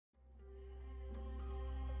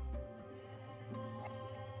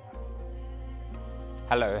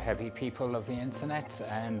Hello happy people of the internet,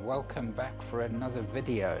 and welcome back for another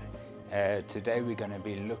video. Today we're going to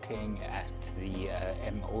be looking at the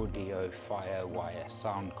M-Audio Firewire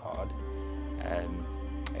sound card.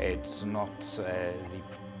 It's not the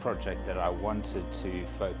project that I wanted to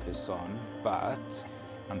focus on, but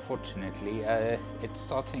unfortunately it's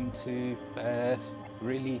starting to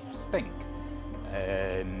really stink.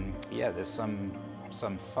 Yeah, there's some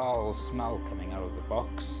foul smell coming out of the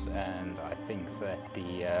box, and I think that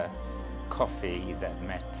the coffee that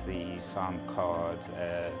met the sound card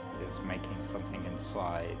is making something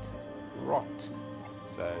inside rot.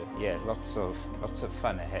 So yeah, lots of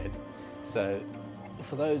fun ahead. So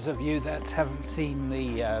for those of you that haven't seen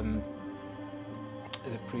the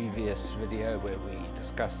previous video where we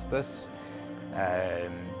discussed this,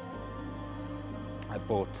 I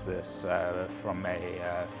bought this from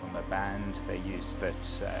a band. They used it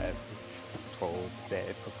for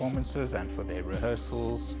their performances and for their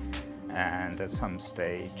rehearsals, and at some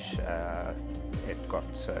stage it got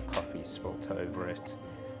coffee spilt over it,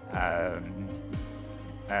 and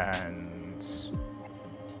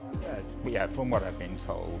yeah, from what I've been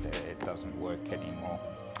told, it doesn't work anymore.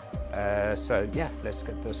 So yeah, let's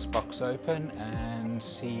get this box open and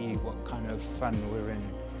see what kind of fun we're in.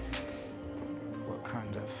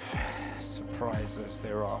 Kind of surprises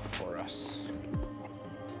there are for us.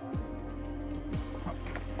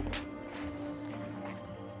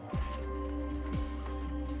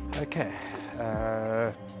 Okay,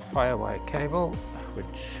 Firewire cable,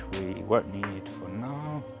 which we won't need for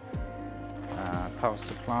now. Power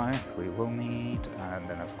supply we will need, and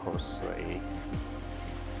then of course the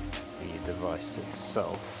device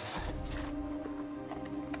itself.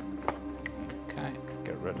 Okay,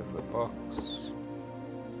 get rid of the box.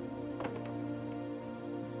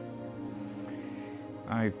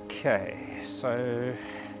 Okay, so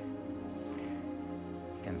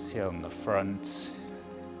you can see on the front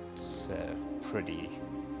it's pretty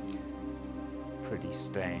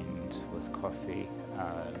stained with coffee,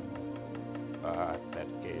 but that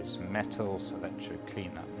is metal, so that should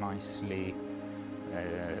clean up nicely.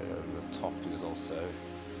 The top is also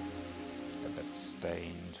a bit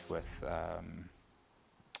stained with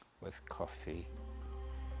coffee,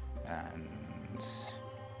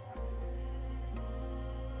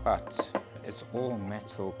 but it's all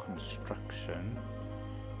metal construction,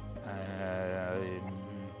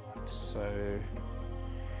 so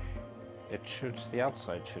the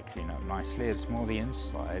outside should clean up nicely. It's more the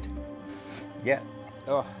inside. Yeah,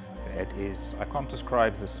 oh, it is. I can't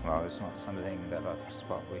describe the smell. It's not something that I've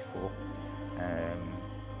smelled before,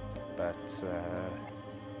 but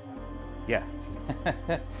yeah.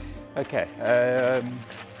 Okay.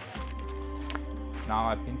 Now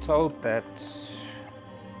I've been told that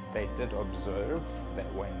they did observe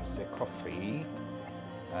that when the coffee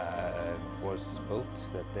was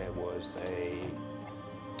spilt, that there was a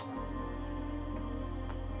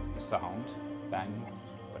sound, bang,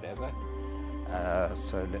 whatever.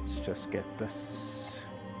 So let's just get this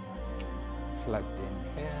plugged in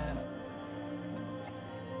here,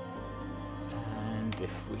 and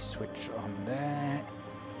if we switch on there,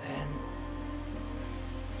 then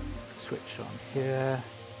switch on here,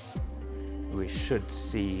 we should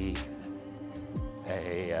see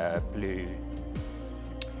a blue.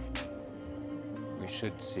 We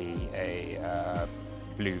should see a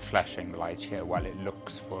blue flashing light here while it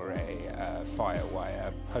looks for a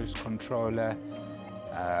Firewire post controller.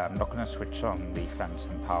 I'm not going to switch on the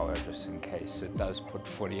phantom power just in case it does put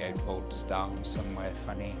 48 volts down somewhere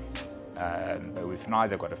funny. But we've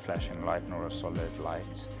neither got a flashing light nor a solid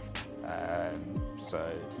light.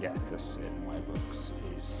 So yeah, this in my books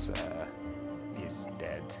is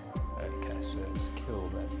dead. Okay, so let's kill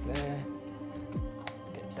that there,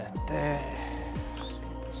 get that there, just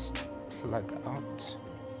plug out.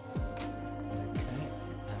 Okay,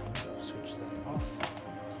 and I'll switch that off.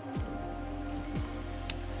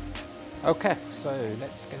 Okay, so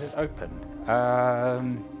let's get it open.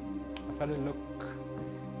 I've had a look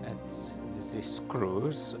at the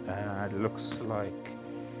screws. It looks like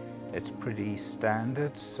it's pretty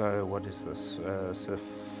standard. So what is this? So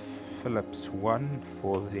Phillips 1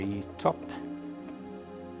 for the top,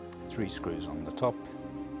 3 screws on the top.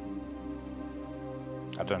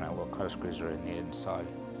 I don't know what kind of screws are in the inside.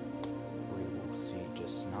 We will see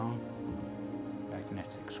just now.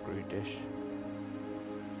 Magnetic screw dish.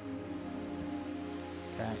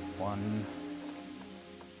 Okay, 1,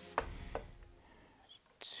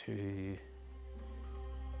 2.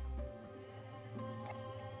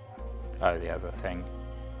 Oh, the other thing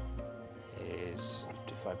is,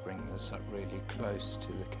 if I bring this up really close to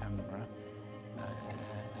the camera,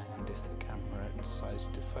 and if the camera decides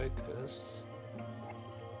to focus,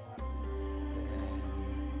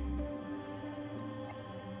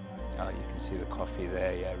 then oh, you can see the coffee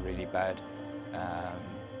there, yeah, really bad.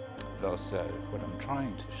 But also what I'm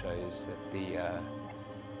trying to show is that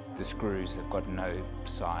the screws have got no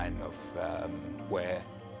sign of wear,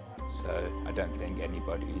 so I don't think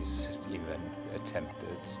anybody's even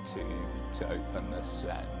attempted to open this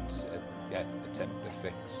and yeah, attempt to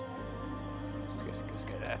fix. Let's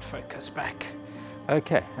get that focus back.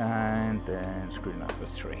 Okay, and then screw number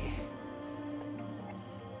 3.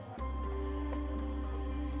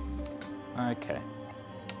 Okay,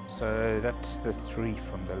 so that's the 3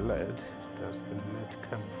 from the lid. Does the lid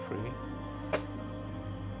come free?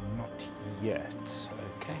 Not yet.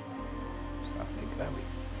 Okay, so I think that we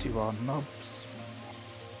do our knobs.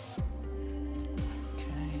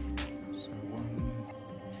 Okay, so 1,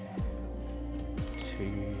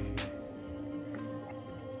 2,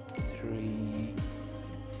 3,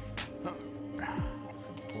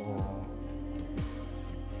 4,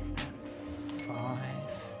 and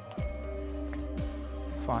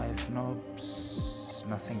 5 knobs,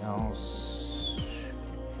 nothing else,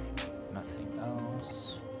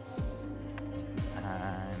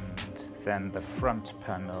 and then the front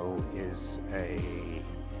panel is a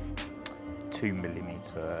 2mm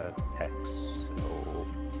hex or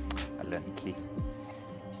Allen key,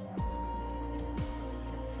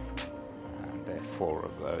 and there are 4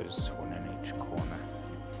 of those, 1 in each corner.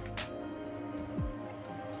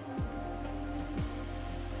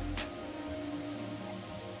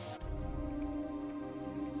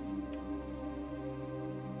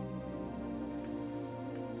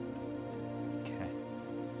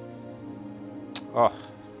 Oh,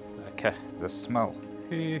 okay, the smell.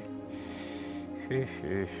 There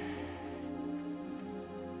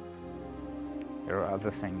are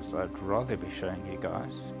other things I'd rather be showing you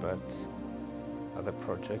guys, but other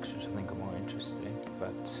projects which I think are more interesting,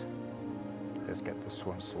 but let's get this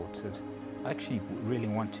one sorted. I actually really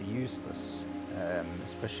want to use this,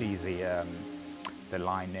 especially the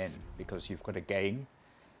line in, because you've got a gain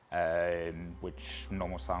which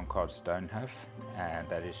normal sound cards don't have, and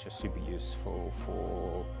that is just super useful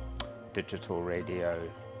for digital radio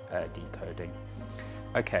decoding.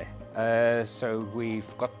 Okay, so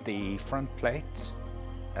we've got the front plate,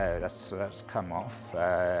 that's come off,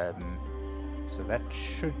 so that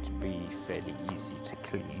should be fairly easy to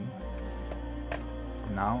clean.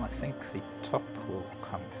 Now I think the top will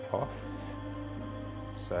come off,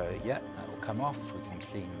 so yeah, that will come off, we can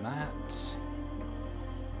clean that.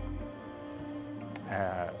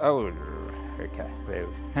 Oh, okay, there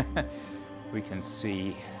we can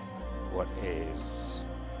see what is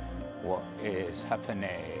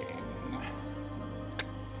happening.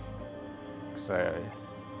 So,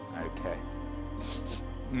 okay,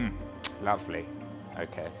 lovely.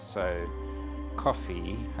 Okay, so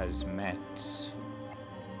coffee has met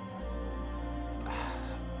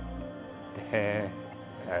the hair,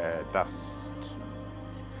 dust,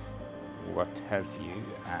 what have you,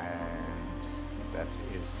 and that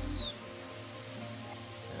is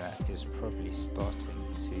probably starting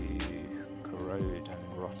to corrode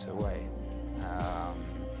and rot away.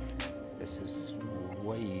 This is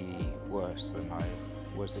way worse than I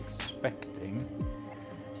was expecting,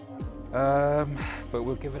 but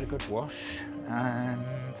we'll give it a good wash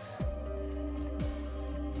and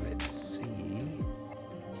let's see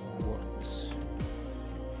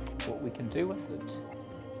what we can do with it.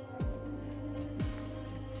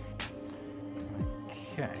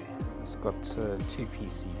 Okay, it's got 2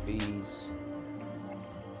 PCBs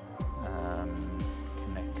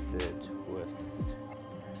connected with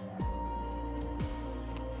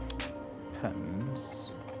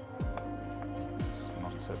pins. It's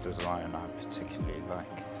not a design I particularly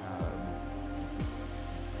like.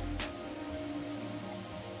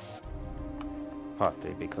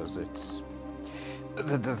 Partly because it's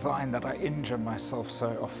the design that I injure myself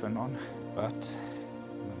so often on, but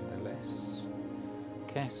nonetheless.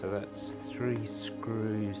 Okay, so that's 3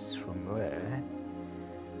 screws from there.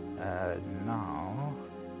 Now,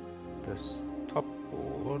 this top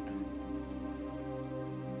board,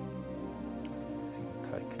 I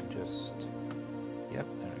think I can just, yep,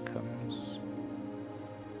 there it comes.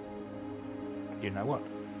 You know what?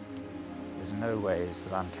 There's no ways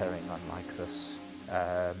that I'm carrying on like this.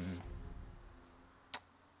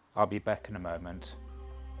 I'll be back in a moment.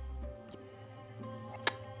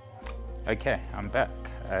 Okay, I'm back.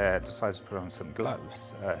 Decided to put on some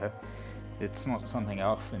gloves. It's not something I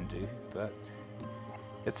often do, but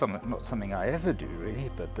it's not something I ever do really,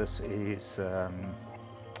 but this is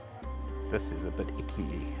This is a bit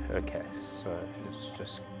icky. Okay, so let's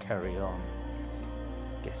just carry on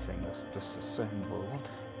getting this disassembled.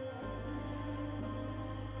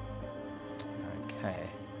 Okay.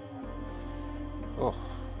 Oh,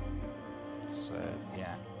 so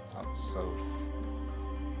yeah, lots of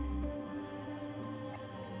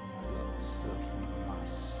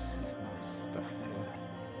nice stuff here.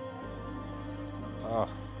 Oh,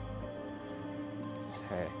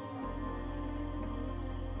 okay.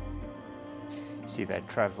 See, they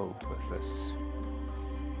travelled with this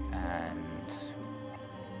and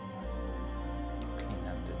clean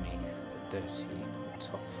underneath, but dirty,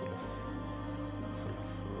 top full of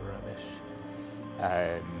rubbish.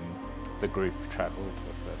 The group travelled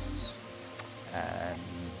with us,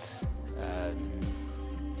 and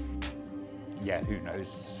yeah, who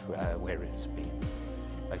knows where it's been.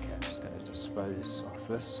 Okay, I'm just going to dispose of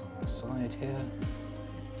this on the side here.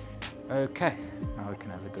 Okay, now we can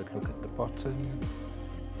have a good look at the bottom.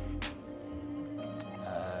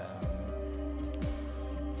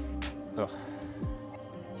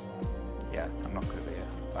 Yeah,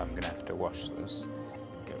 I'm going to have to wash this,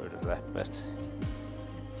 get rid of that bit.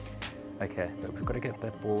 Okay, but we've got to get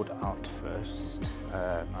that board out first.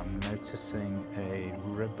 I'm noticing a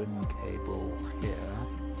ribbon cable here.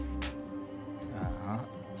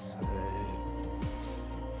 So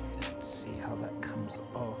let's see how that comes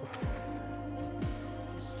off.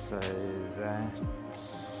 So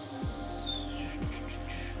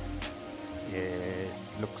it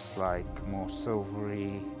looks like more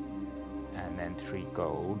silvery, and then 3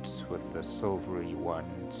 golds with the silvery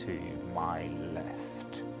one to my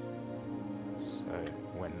left. So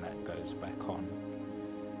when that goes back on,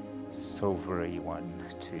 silvery one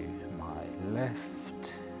to my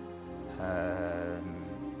left.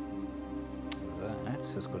 That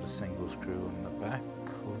has got a single screw on the back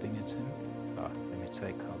holding it in. Let me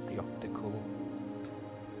take out the optical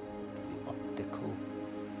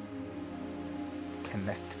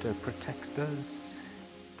connector protectors,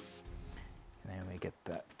 and then we get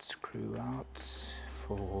that screw out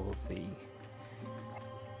for the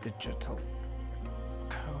digital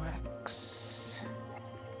coax.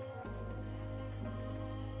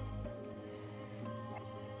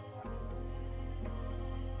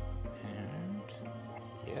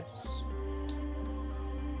 Yes.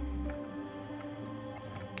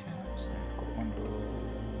 Okay, so we've got one little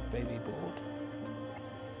baby board.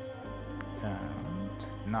 And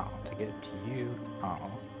now to get you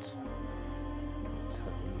out, let's have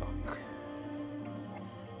a look.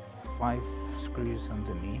 5 screws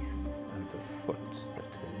underneath, and the foot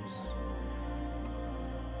that is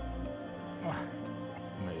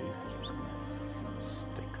moved. I'm just going to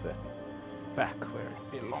stick that back where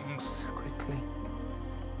it belongs quickly.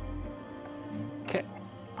 Okay,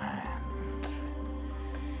 and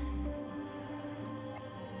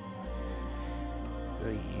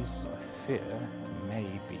these, I fear, may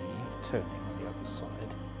be turning on the other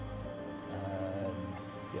side.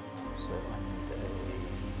 Yep, so I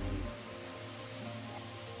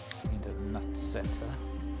need a nut setter.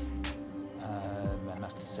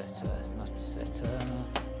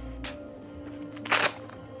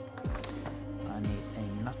 I need a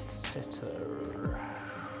nut setter.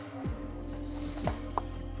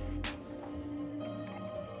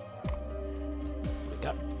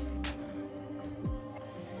 Go.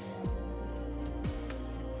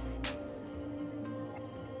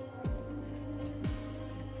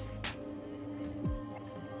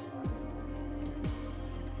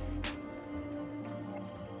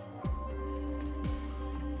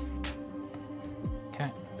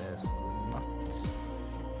 Okay, there's the nut.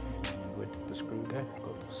 And where did the screw go?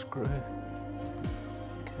 Got the screw. Okay,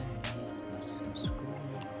 nut and screw.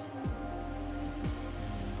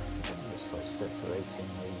 Start separating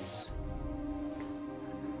these.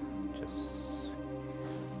 Just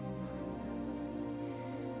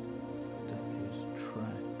that is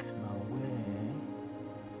track. Now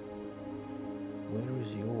where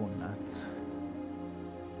is your nut?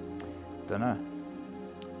 Dunno.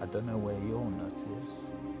 I don't know where your nut is.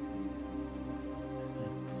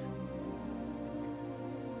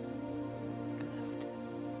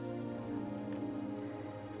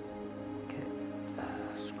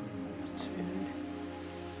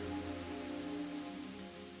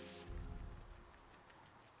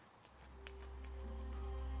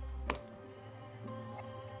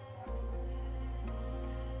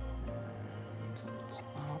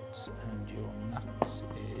 And your nut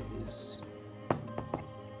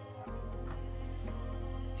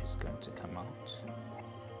is going to come out.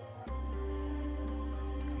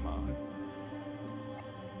 Come on.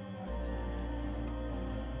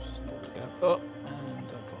 There we go. Oh, and I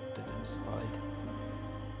dropped it in inside.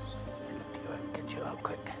 Just flip you out, get you out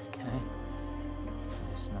quick. Okay.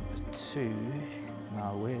 There's number 2.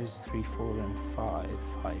 Now where's 3, 4 and 5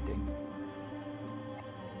 hiding?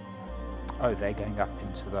 Oh, they're going up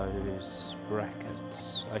into those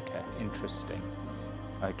brackets. Okay, interesting.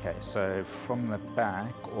 Okay, so from the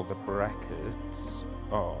back, all the brackets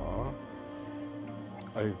are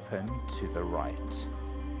open to the right.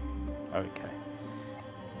 Okay.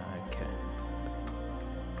 Okay.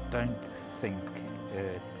 Don't think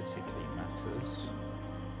it particularly matters.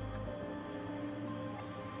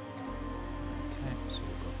 Okay, so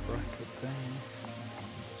we've got bracket there,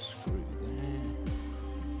 screw there,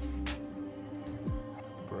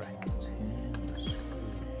 bracket here,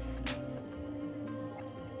 screw here.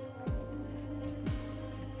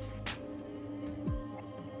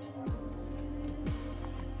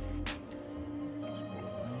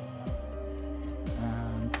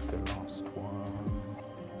 And the last one,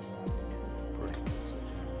 bracket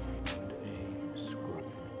and a screw.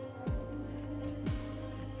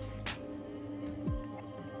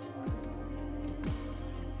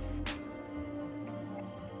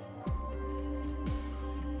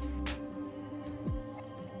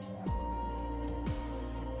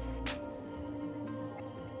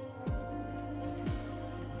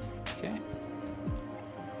 Okay.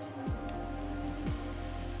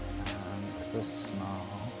 And this now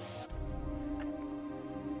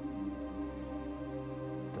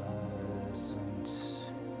doesn't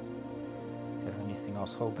have anything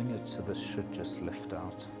else holding it, so this should just lift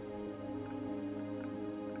out.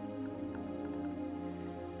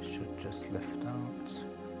 Should just lift out.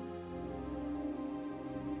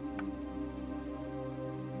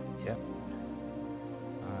 Yep.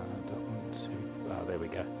 I don't want to. Ah, there we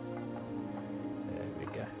go. There we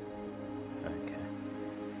go. Okay.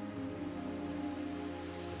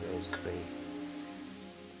 So there's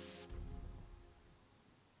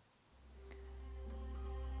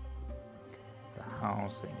the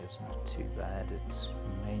housing is not too bad. It's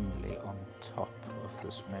mainly on top of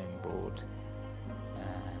this main board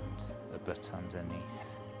and a bit underneath.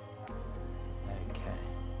 Okay.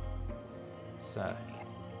 So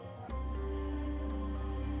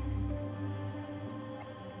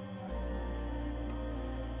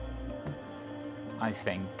I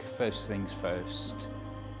think first things first,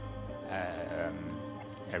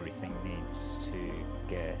 everything needs to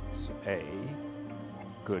get a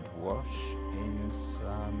good wash in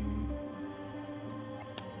some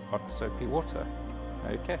hot soapy water.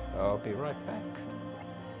 Okay, I'll be right back.